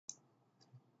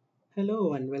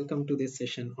Hello and welcome to this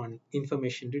session on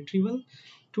information retrieval.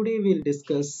 Today we'll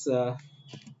discuss uh,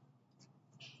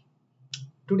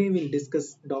 today we'll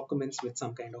discuss documents with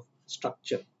some kind of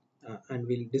structure, and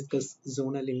we'll discuss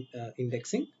zonal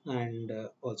indexing and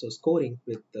also scoring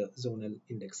with zonal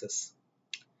indexes.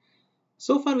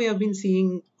 So far we have been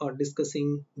seeing or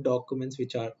discussing documents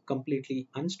which are completely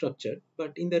unstructured,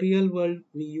 but in the real world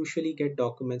we usually get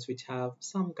documents which have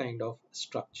some kind of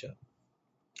structure.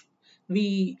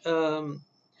 We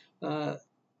uh,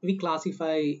 we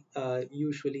classify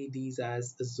usually these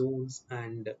as zones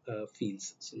and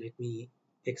fields. So let me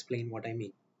explain what I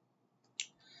mean.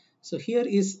 So here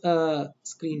is a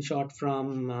screenshot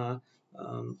from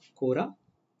Quora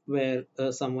where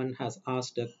someone has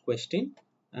asked a question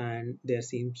and there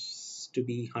seems to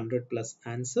be 100 plus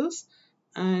answers,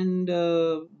 and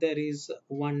there is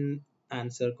one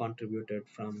answer contributed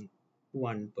from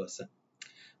one person.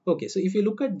 Okay, so if you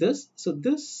look at this, so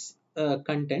this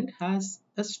content has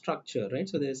a structure, right?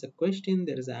 So there's a question,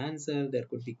 there is an answer, there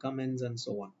could be comments and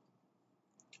so on.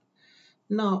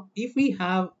 Now, if we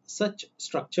have such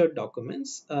structured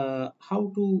documents,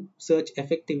 how to search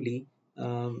effectively,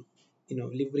 um,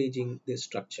 leveraging this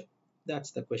structure?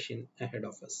 That's the question ahead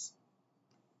of us.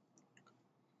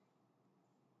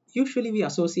 Usually we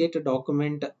associate a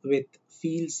document with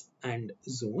fields and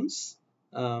zones.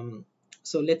 Um,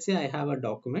 so let's say I have a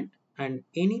document and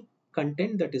any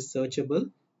content that is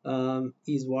searchable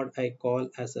is what I call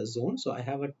as a zone. So I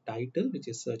have a title which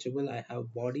is searchable. I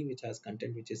have body which has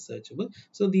content which is searchable.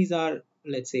 So these are,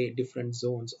 let's say, different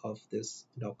zones of this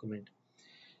document.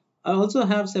 I also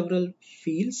have several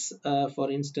fields. For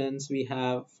instance, we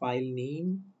have file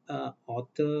name,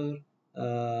 author,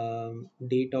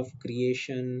 date of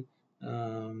creation.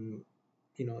 Um,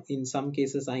 in some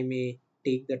cases, I may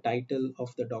take the title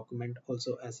of the document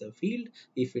also as a field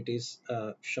if it is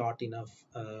short enough.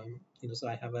 So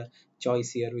I have a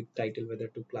choice here with title whether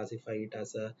to classify it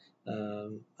as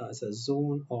a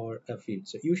zone or a field.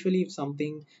 So usually, if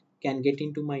something can get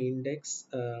into my index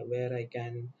where I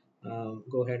can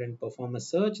go ahead and perform a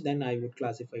search, then I would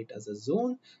classify it as a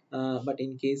zone. But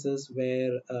in cases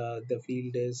where the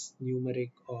field is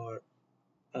numeric or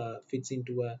fits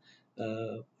into a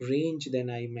range, then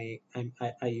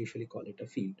I usually call it a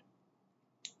field.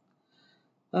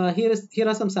 Here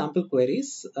are some sample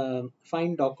queries.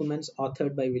 Find documents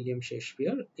authored by William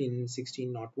Shakespeare in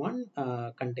 1601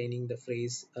 containing the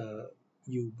phrase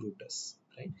 "you Brutus."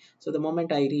 Right. So the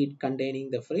moment I read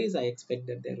containing the phrase, I expect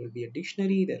that there will be a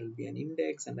dictionary, there will be an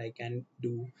index, and I can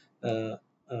do uh,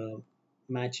 uh,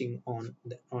 matching on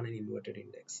an inverted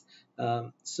index.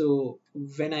 So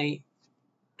when I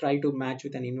try to match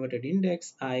with an inverted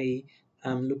index, I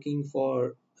am looking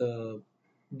for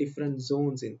different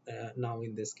zones now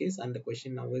in this case, and the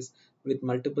question now is, with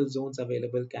multiple zones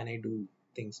available, can I do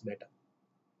things better?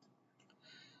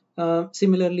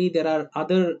 Similarly, there are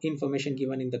other information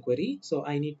given in the query. So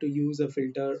I need to use a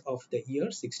filter of the year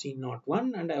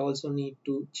 1601, and I also need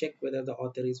to check whether the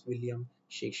author is William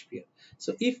Shakespeare.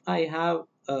 So if I have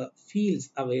fields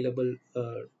available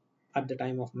at the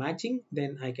time of matching,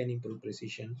 then I can improve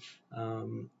precision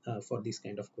for these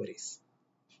kind of queries.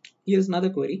 Here's another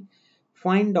query.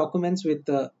 Find documents with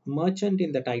the merchant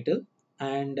in the title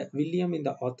and William in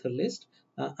the author list,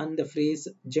 and the phrase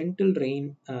gentle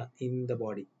rain in the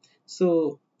body.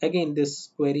 So again,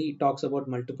 this query talks about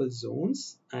multiple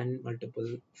zones and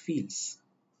multiple fields.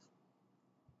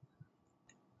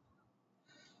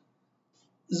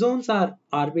 Zones are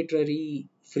arbitrary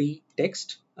free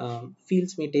text.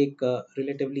 Fields may take a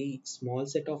relatively small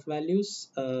set of values.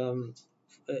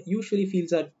 Usually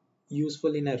fields are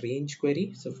useful in a range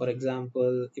query. So for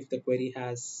example, if the query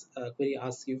asks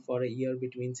you for a year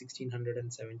between 1600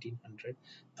 and 1700.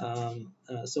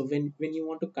 So when you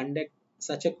want to conduct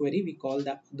such a query, we call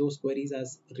that those queries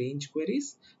as range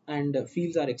queries, and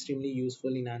fields are extremely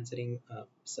useful in answering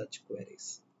such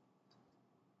queries.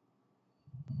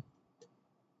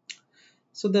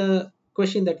 So the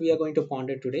question that we are going to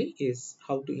ponder today is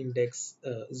how to index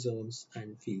zones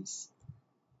and fields.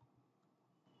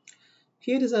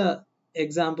 Here is a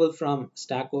example from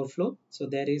Stack Overflow. So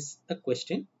there is a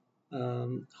question,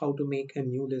 how to make a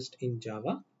new list in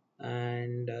Java,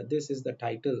 and this is the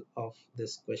title of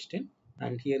this question.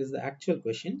 And here is the actual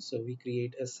question. So we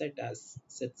create a set as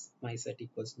sets my set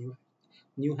equals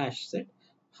new hash set.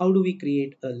 How do we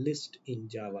create a list in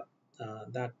Java?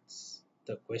 That's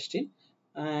the question.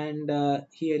 And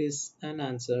here is an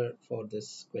answer for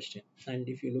this question. And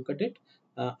if you look at it,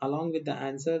 along with the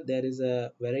answer, there is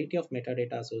a variety of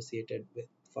metadata associated with,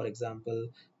 for example,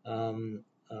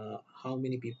 how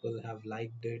many people have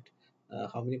liked it,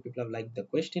 how many people have liked the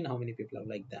question, how many people have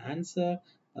liked the answer.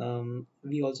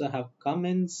 We also have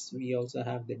comments, we also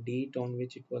have the date on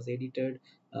which it was edited,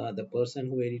 the person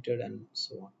who edited, and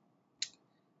so on.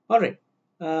 All right.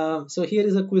 So here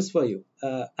is a quiz for you.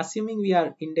 Assuming we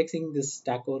are indexing this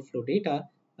Stack Overflow data,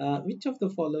 which of the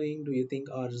following do you think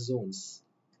are zones?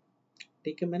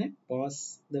 Take a minute,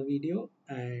 pause the video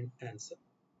and answer.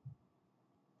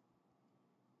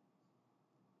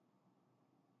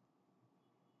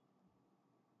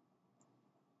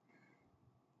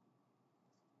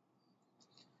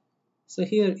 So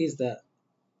here is the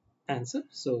answer.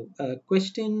 So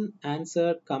question,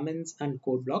 answer, comments, and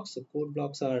code blocks. So code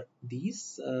blocks are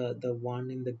these, the one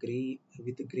in the gray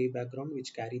with the gray background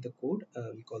which carry the code.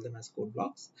 We call them as code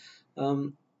blocks.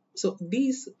 Um, so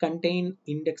these contain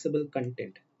indexable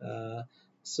content.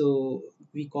 So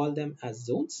we call them as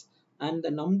zones. And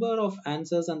the number of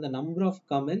answers and the number of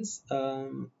comments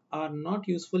are not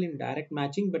useful in direct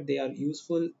matching, but they are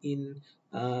useful in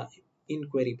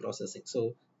query processing.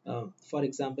 So for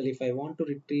example, if I want to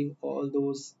retrieve all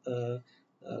those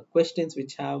questions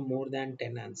which have more than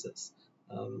 10 answers,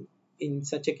 in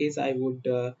such a case, I would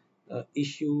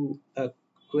issue a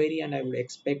query and I would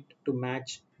expect to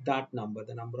match that number,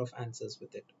 the number of answers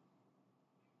with it.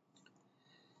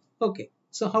 Okay,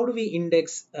 so how do we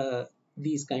index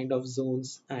these kind of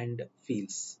zones and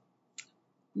fields?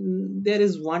 There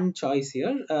is one choice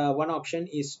here. One option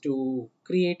is to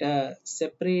create a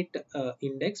separate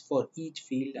index for each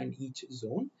field and each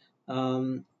zone.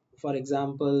 For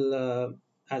example,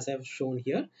 as I've shown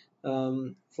here,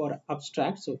 for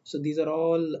abstract, so these are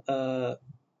all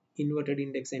inverted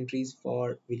index entries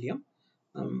for William.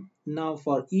 Now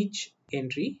for each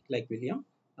entry, like William,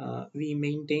 we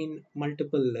maintain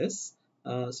multiple lists.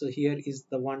 So here is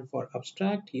the one for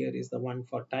abstract, here is the one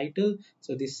for title.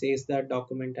 So this says that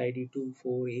document ID 2,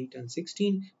 4, 8, and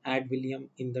 16, add William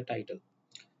in the title.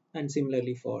 And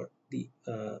similarly for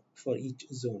each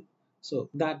zone. So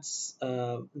that's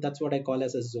what I call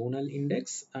as a zonal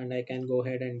index, and I can go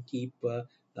ahead and keep a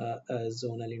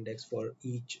zonal index for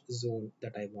each zone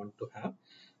that I want to have.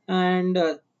 And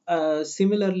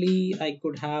similarly, I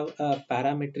could have a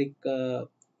parametric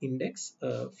index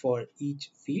for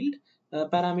each field.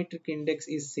 Parametric index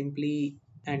is simply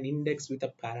an index with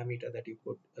a parameter that you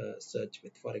could search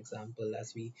with. For example,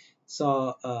 as we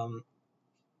saw,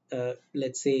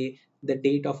 let's say the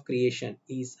date of creation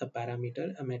is a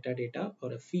parameter, a metadata,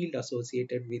 or a field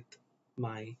associated with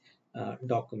my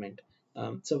document.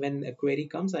 So when a query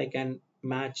comes, I can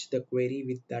match the query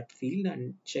with that field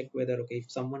and check whether, okay, if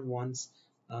someone wants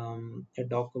a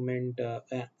document,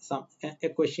 a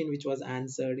question which was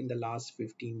answered in the last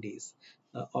 15 days,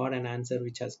 or an answer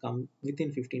which has come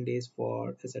within 15 days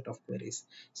for a set of queries.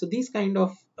 So these kind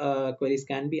of queries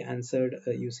can be answered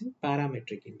using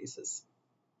parametric indices.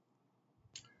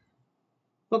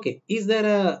 Okay, is there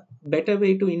a better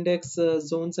way to index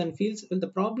zones and fields? Well, the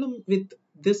problem with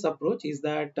this approach is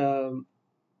that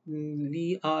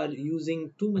we are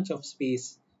using too much of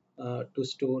space to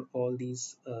store all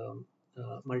these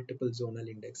multiple zonal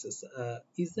indexes.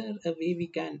 Is there a way we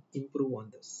can improve on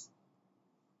this?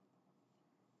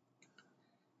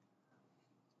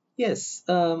 Yes,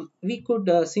 we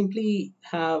could simply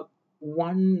have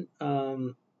one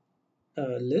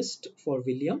list for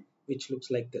William, which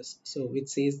looks like this. So it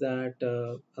says that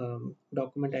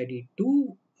document ID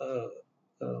 2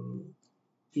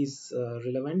 is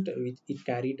relevant. It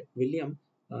carried William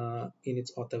in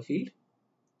its author field,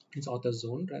 its author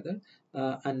zone rather,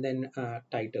 and then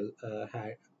title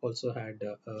had also had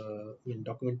I mean,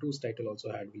 document 2's title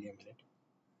also had William in it,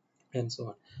 and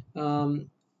so on.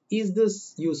 Is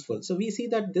this useful? So we see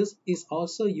that this is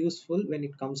also useful when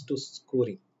it comes to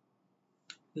scoring.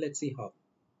 Let's see how.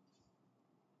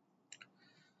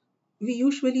 We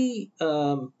usually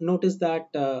notice that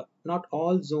not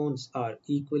all zones are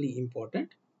equally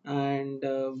important, and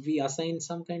we assign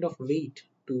some kind of weight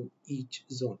to each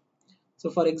zone. So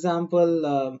for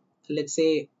example, let's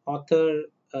say author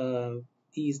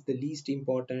is the least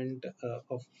important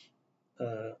of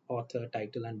author,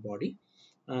 title, and body.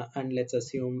 And let's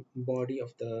assume body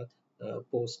of the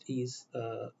post is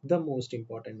the most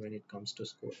important when it comes to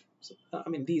score. So, I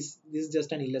mean, this is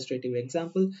just an illustrative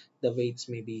example. The weights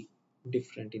may be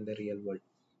different in the real world.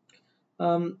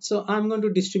 So I'm going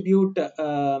to distribute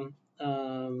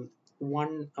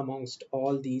one amongst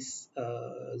all these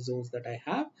zones that I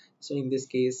have. So in this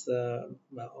case,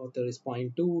 author is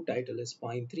 0.2, title is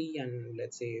 0.3, and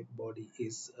let's say body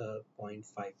is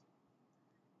 0.5.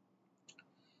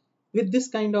 With this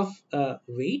kind of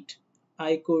weight,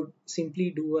 I could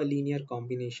simply do a linear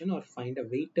combination or find a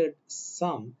weighted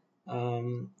sum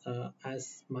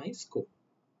as my score.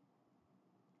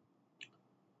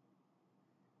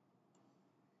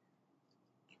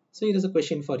 So here is a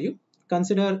question for you.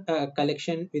 Consider a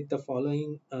collection with the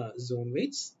following zone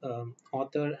weights.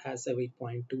 Author has a weight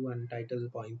zero point 0.2 and title zero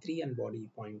point 0.3 and body zero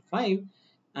point 0.5.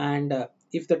 And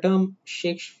if the term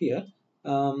Shakespeare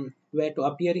were to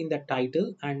appear in the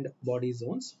title and body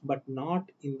zones, but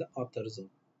not in the author zone,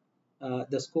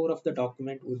 the score of the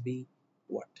document would be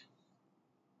what?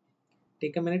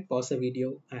 Take a minute, pause the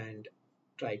video, and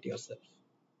try it yourself.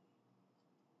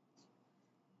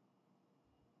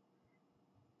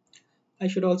 I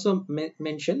should also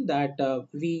mention that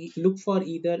we look for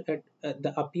either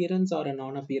the appearance or a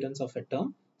non-appearance of a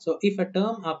term. So if a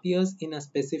term appears in a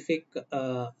specific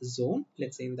zone,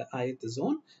 let's say in the ith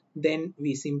zone, then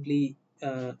we simply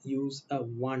use a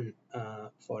 1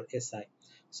 for SI.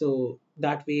 So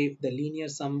that way the linear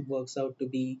sum works out to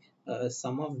be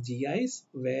sum of GIs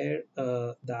where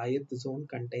the ith zone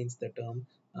contains the term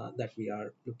that we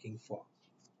are looking for.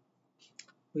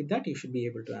 With that, you should be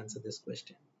able to answer this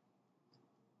question.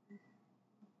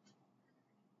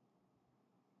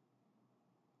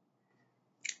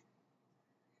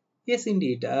 Yes,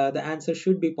 indeed. The answer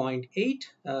should be zero point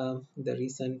 0.8. The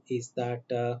reason is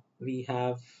that we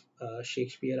have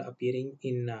Shakespeare appearing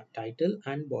in title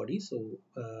and body. So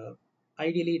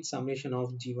ideally, it's summation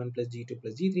of G1 plus G2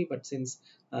 plus G3. But since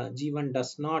G1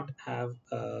 does not have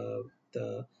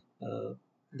the uh,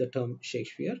 the term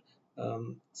Shakespeare,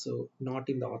 so not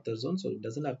in the author zone, so it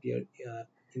doesn't appear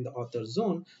in the author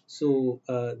zone. So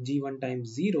G1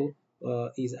 times 0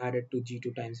 is added to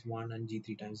G2 times 1 and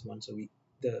G3 times 1. So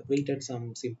the weighted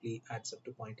sum simply adds up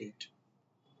to 0.8.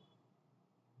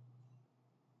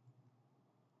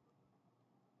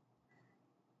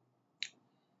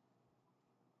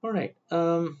 All right.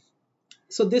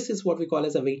 So this is what we call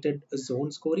as a weighted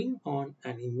zone scoring on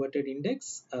an inverted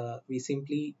index. We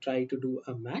simply try to do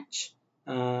a match.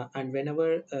 And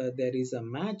whenever there is a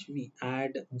match, we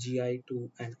add GI to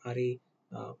an array,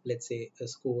 let's say a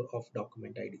score of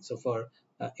document ID. So for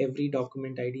every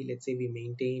document ID, let's say we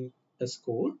maintain a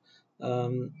score.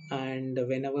 And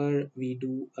whenever we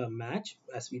do a match,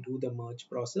 as we do the merge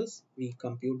process, we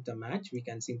compute the match. We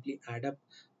can simply add up,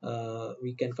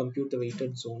 we can compute the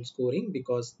weighted zone scoring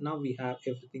because now we have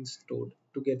everything stored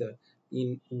together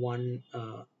in one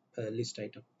list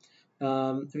item.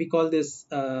 We call this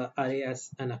array as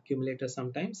an accumulator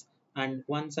sometimes. And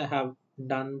once I have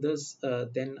done this,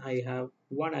 then I have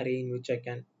one array in which I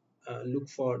can look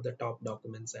for the top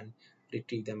documents and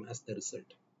retrieve them as the result.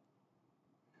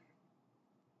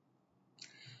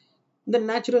 The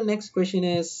natural next question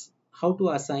is how to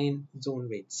assign zone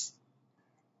weights.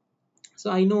 So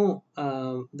I know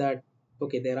that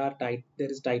okay, there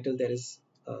is title, there is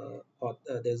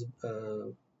there's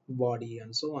body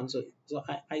and so on. So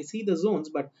I see the zones,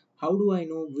 but how do I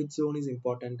know which zone is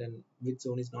important and which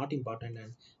zone is not important,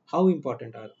 and how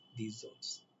important are these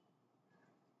zones?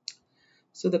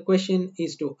 So the question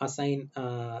is to assign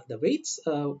the weights.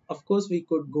 Of course, we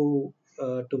could go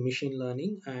to machine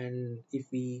learning, and if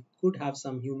we could have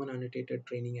some human annotated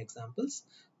training examples,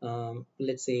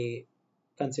 let's say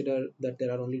consider that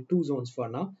there are only two zones for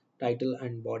now, title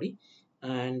and body,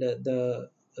 and the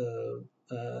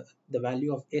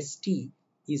value of st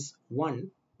is 1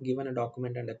 given a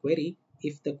document and a query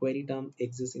if the query term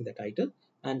exists in the title,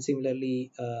 and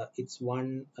similarly it's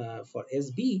 1 for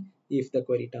sb if the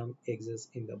query term exists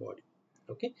in the body.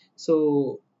 Okay,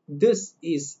 so this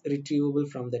is retrievable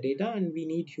from the data, and we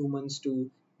need humans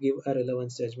to give a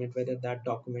relevance judgment whether that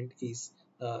document is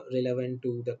relevant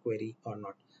to the query or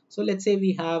not. So let's say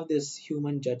we have this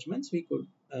human judgments, we could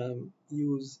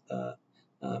use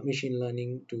machine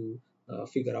learning to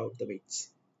figure out the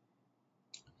weights.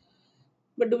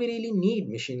 But do we really need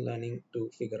machine learning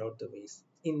to figure out the weights?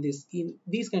 In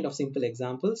these kind of simple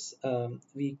examples,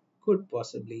 we could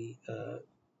possibly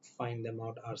find them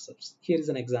out ourselves. Here is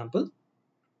an example.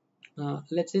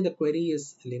 Let's say the query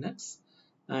is Linux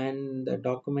and the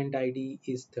document ID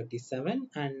is 37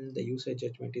 and the user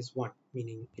judgment is 1,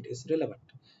 meaning it is relevant.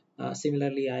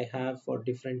 Similarly, I have for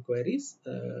different queries,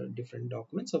 different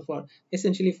documents. So for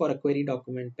essentially for a query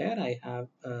document pair, I have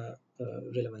a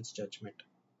relevance judgment.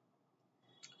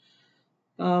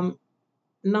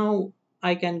 Now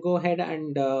I can go ahead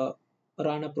and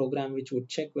run a program which would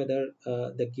check whether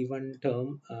the given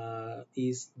term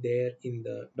is there in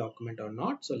the document or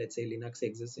not. So let's say Linux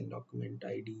exists in document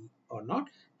ID or not.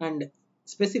 And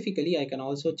specifically, I can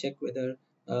also check whether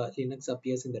Linux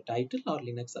appears in the title or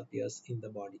Linux appears in the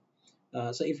body.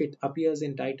 So if it appears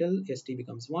in title, ST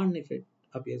becomes 1. If it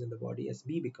appears in the body,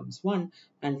 SB becomes 1.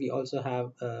 And we also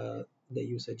have the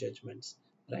user judgments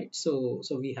right? So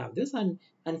we have this, and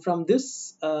from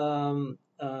this ST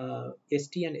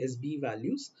and SB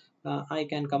values, I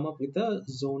can come up with a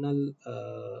zonal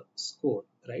score,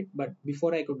 right? But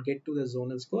before I could get to the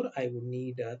zonal score, I would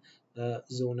need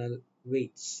zonal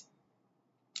weights.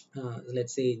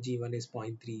 Let's say G1 is zero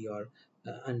point 0.3, or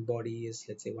and body is,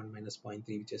 let's say, 1 minus zero point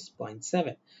 0.3, which is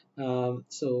 0.7.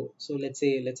 So let's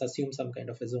say, let's assume some kind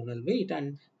of a zonal weight,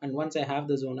 and once I have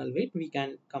the zonal weight, we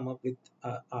can come up with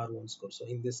our own score. So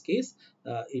in this case,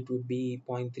 it would be zero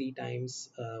point 0.3 times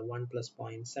 1 plus zero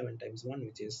point 0.7 times 1,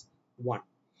 which is 1.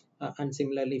 And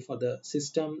similarly for the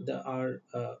system,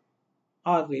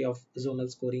 our way of zonal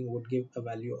scoring would give a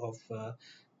value of zero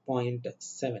point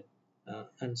 0.7,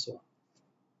 and so on.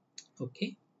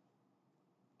 Okay.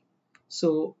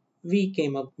 So we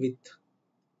came up with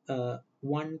 1.7,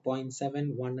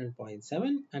 1 and zero point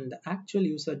 0.7, and the actual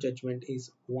user judgment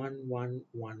is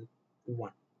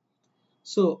 1111.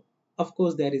 So of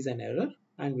course there is an error,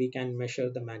 and we can measure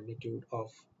the magnitude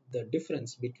of the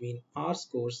difference between our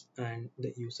scores and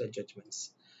the user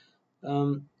judgments.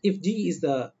 If G is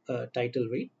the title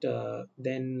weight,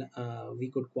 then we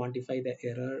could quantify the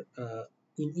error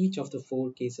in each of the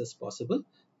 4 cases possible.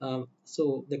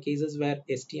 So the cases where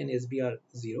ST and SB are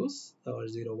zeros, or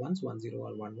 0 ones, 1 0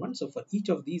 or 1 1. So for each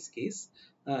of these cases,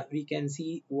 we can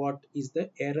see what is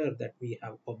the error that we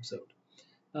have observed.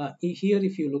 Here,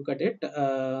 if you look at it,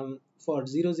 for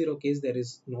 0 0 case, there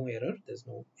is no error. There's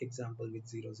no example with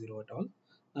 0 0 at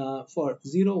all. For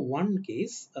 0 1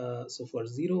 case, so for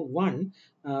 0 1,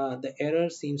 the error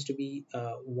seems to be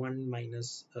 1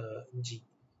 minus G,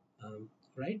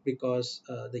 right? Because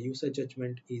the user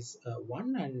judgment is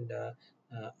 1, and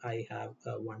I have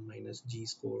 1 minus G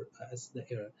score as the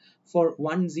error. For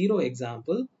 1 0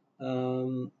 example,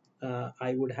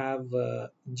 I would have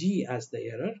G as the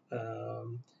error.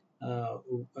 Uh,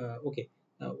 okay,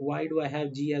 why do I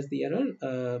have G as the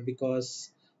error?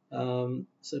 Because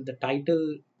so the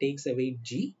title takes away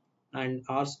G, and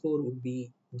R score would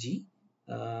be G,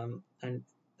 and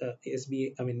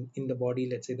SB, I mean, in the body,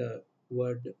 let's say the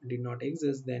word did not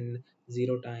exist, then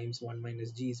 0 times 1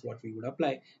 minus G is what we would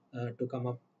apply to come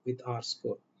up with R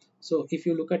score. So if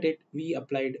you look at it, we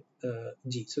applied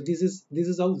G. So this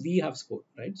is how we have scored,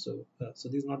 right? So this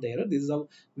is not the error. This is how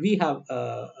we have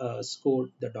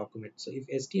scored the document. So if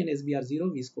ST and SB are 0,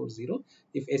 we score 0.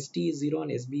 If ST is 0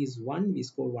 and SB is 1, we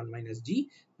score 1 minus G.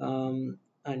 And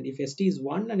if ST is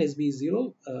 1 and SB is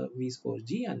 0, we score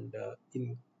G. And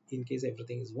in case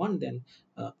everything is 1, then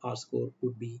our score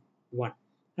would be 1.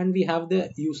 And we have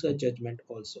the user judgment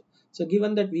also. So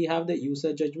given that we have the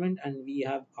user judgment and we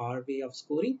have our way of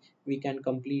scoring, we can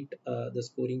complete the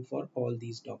scoring for all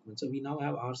these documents. So we now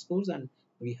have our scores and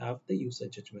we have the user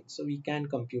judgment. So we can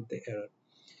compute the error.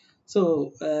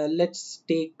 So let's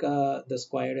take the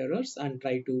squared errors and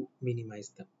try to minimize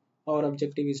them. Our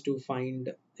objective is to find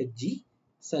a G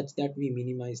such that we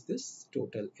minimize this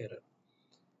total error.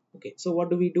 Okay, so what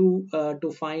do we do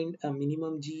to find a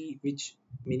minimum G which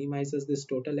minimizes this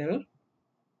total error?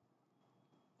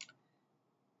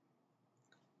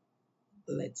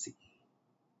 Let's see.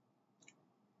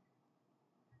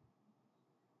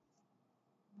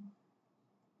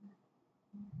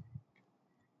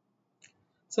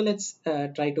 So let's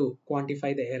try to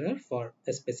quantify the error for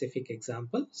a specific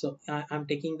example. So I'm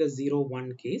taking the 0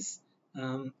 1 case.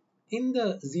 In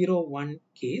the 0 1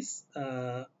 case,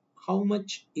 how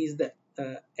much is the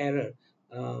error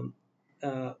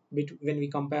when we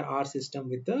compare our system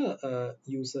with the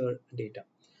user data?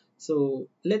 So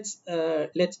let's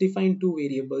define two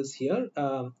variables here,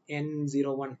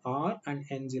 n01r and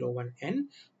n01n,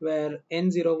 where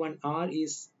n01r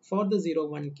is for the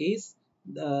 01 case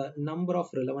the number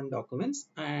of relevant documents,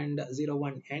 and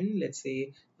 01n, let's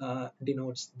say,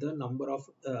 denotes the number of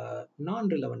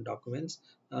non-relevant documents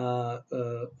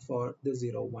for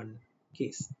the 01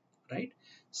 case, right?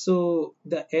 So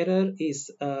the error is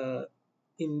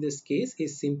in this case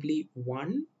is simply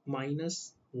 1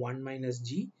 minus 1 minus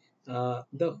G,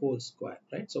 the whole square,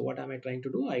 right? So what am I trying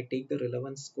to do? I take the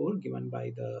relevance score given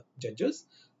by the judges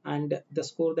and the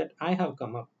score that I have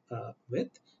come up with.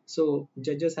 So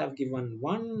judges have given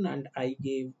 1 and I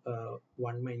gave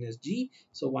 1 minus G.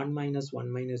 So 1 minus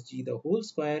 1 minus G, the whole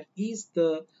square, is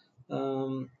the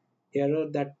error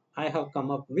that I have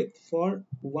come up with for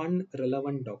one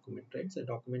relevant document, right? So a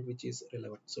document which is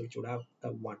relevant, so it should have a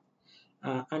 1.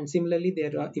 And similarly,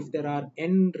 if there are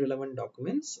n relevant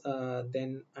documents,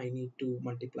 then I need to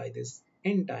multiply this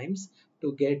n times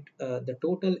to get the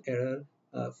total error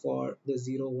for the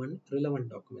 0 1 relevant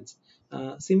documents.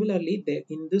 Similarly,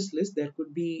 in this list, there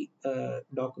could be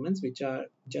documents which are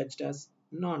judged as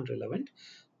non-relevant.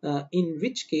 in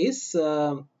which case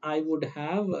I would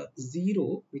have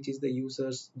 0, which is the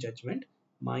user's judgment,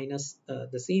 minus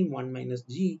the same 1 minus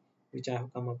g, which I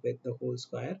have come up with the whole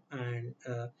square. And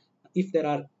if there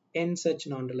are n such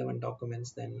non-relevant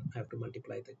documents, then I have to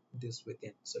multiply this with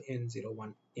n. So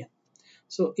n01 n.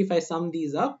 So if I sum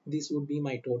these up, this would be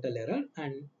my total error.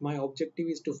 And my objective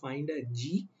is to find a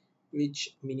g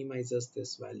which minimizes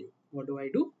this value. What do I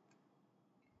do?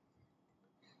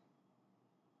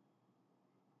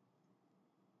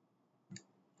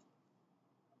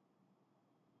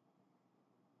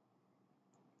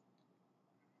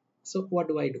 So what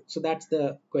do I do? So that's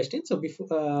the question. So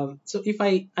before so if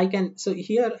I can, so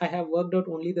here I have worked out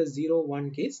only the 0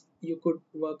 1 case. You could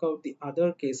work out the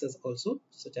other cases also,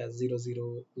 such as 0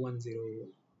 0 1 0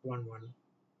 1 1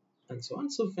 and so on.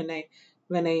 So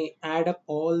when I add up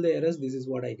all the errors, this is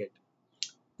what I get.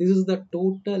 This is the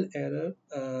total error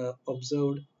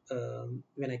observed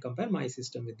when I compare my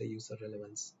system with the user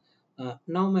relevance.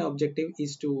 Now my objective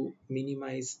is to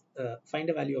minimize, find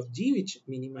a value of g which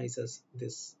minimizes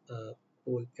this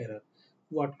whole error.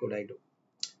 What could I do?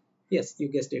 Yes, you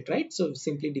guessed it right. So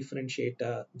simply differentiate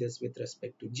this with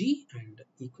respect to g and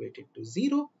equate it to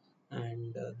 0.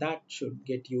 And that should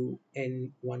get you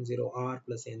n10r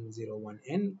plus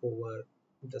n01n over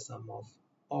the sum of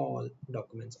all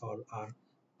documents or our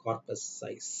corpus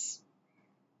size.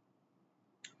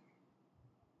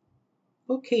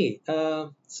 Okay,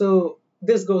 so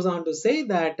this goes on to say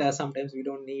that sometimes we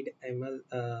don't need ML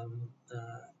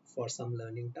for some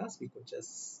learning tasks. We could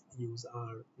just use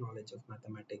our knowledge of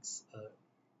mathematics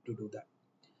to do that.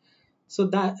 So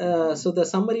the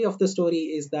summary of the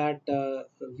story is that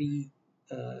we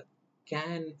uh,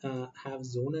 can have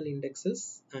zonal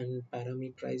indexes and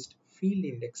parameterized field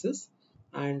indexes,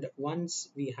 and once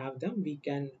we have them, we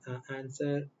can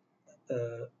answer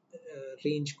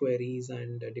range queries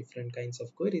and different kinds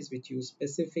of queries which use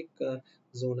specific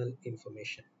zonal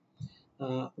information.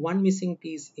 One missing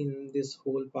piece in this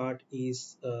whole part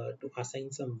is to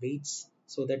assign some weights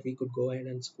so that we could go ahead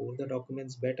and score the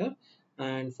documents better.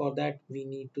 And for that, we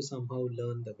need to somehow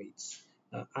learn the weights.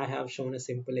 I have shown a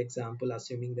simple example,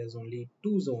 assuming there's only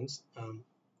two zones.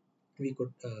 We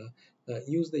could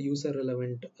use the user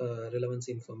relevance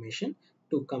information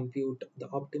to compute the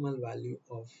optimal value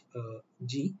of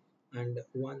G. And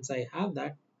once I have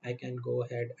that, I can go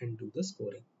ahead and do the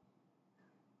scoring.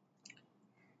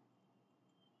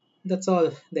 That's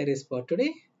all there is for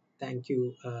today. Thank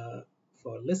you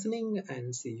for listening,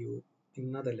 and see you in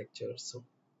another lecture soon.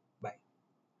 Bye.